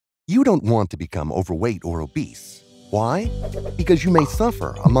You don't want to become overweight or obese. Why? Because you may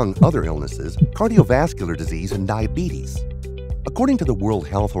suffer, among other illnesses, cardiovascular disease and diabetes. According to the World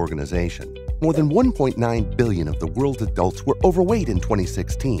Health Organization, more than 1.9 billion of the world's adults were overweight in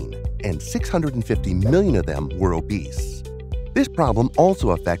 2016, and 650 million of them were obese. This problem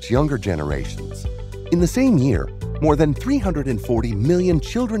also affects younger generations. In the same year, more than 340 million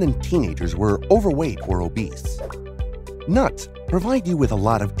children and teenagers were overweight or obese. Nuts provide you with a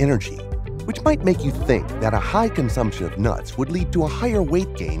lot of energy, which might make you think that a high consumption of nuts would lead to a higher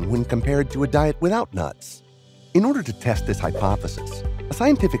weight gain when compared to a diet without nuts. In order to test this hypothesis, a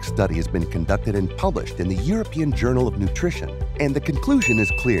scientific study has been conducted and published in the European Journal of Nutrition, and the conclusion is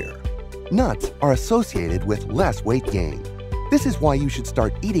clear. Nuts are associated with less weight gain. This is why you should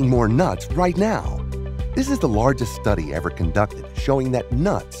start eating more nuts right now. This is the largest study ever conducted showing that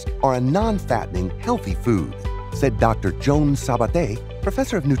nuts are a non-fattening, healthy food, said Dr. Joan Sabaté,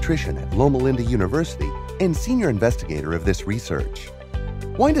 professor of nutrition at Loma Linda University and senior investigator of this research.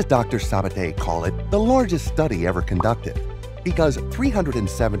 Why does Dr. Sabaté call it the largest study ever conducted? Because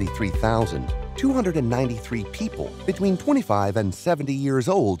 373,293 people between 25 and 70 years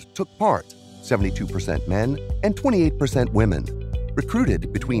old took part, 72% men and 28% women,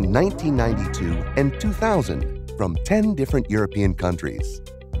 recruited between 1992 and 2000 from 10 different European countries.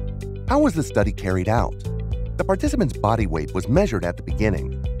 How was the study carried out? The participants' body weight was measured at the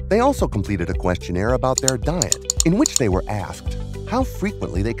beginning. They also completed a questionnaire about their diet, in which they were asked how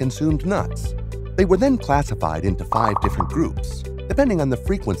frequently they consumed nuts. They were then classified into 5 different groups, depending on the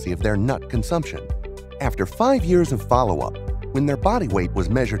frequency of their nut consumption. After 5 years of follow-up, when their body weight was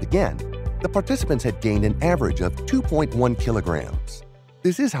measured again, the participants had gained an average of 2.1 kilograms.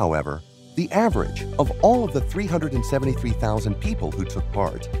 This is, however, the average of all of the 373,000 people who took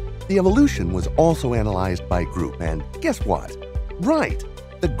part. The evolution was also analyzed by group, and guess what? Right!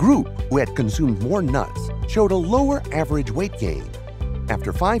 The group who had consumed more nuts showed a lower average weight gain.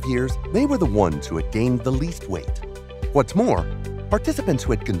 After 5 years, they were the ones who had gained the least weight. What's more, participants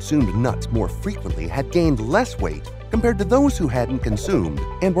who had consumed nuts more frequently had gained less weight compared to those who hadn't consumed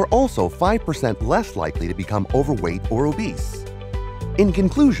and were also 5% less likely to become overweight or obese. In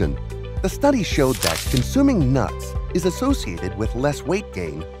conclusion, the study showed that consuming nuts is associated with less weight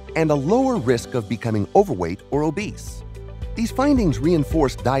gain and a lower risk of becoming overweight or obese. These findings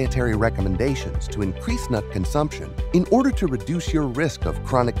reinforce dietary recommendations to increase nut consumption in order to reduce your risk of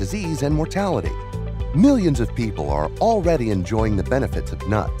chronic disease and mortality. Millions of people are already enjoying the benefits of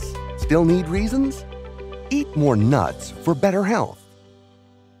nuts. Still need reasons? Eat more nuts for better health.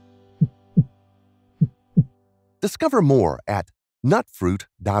 Discover more at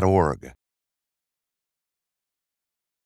nutfruit.org.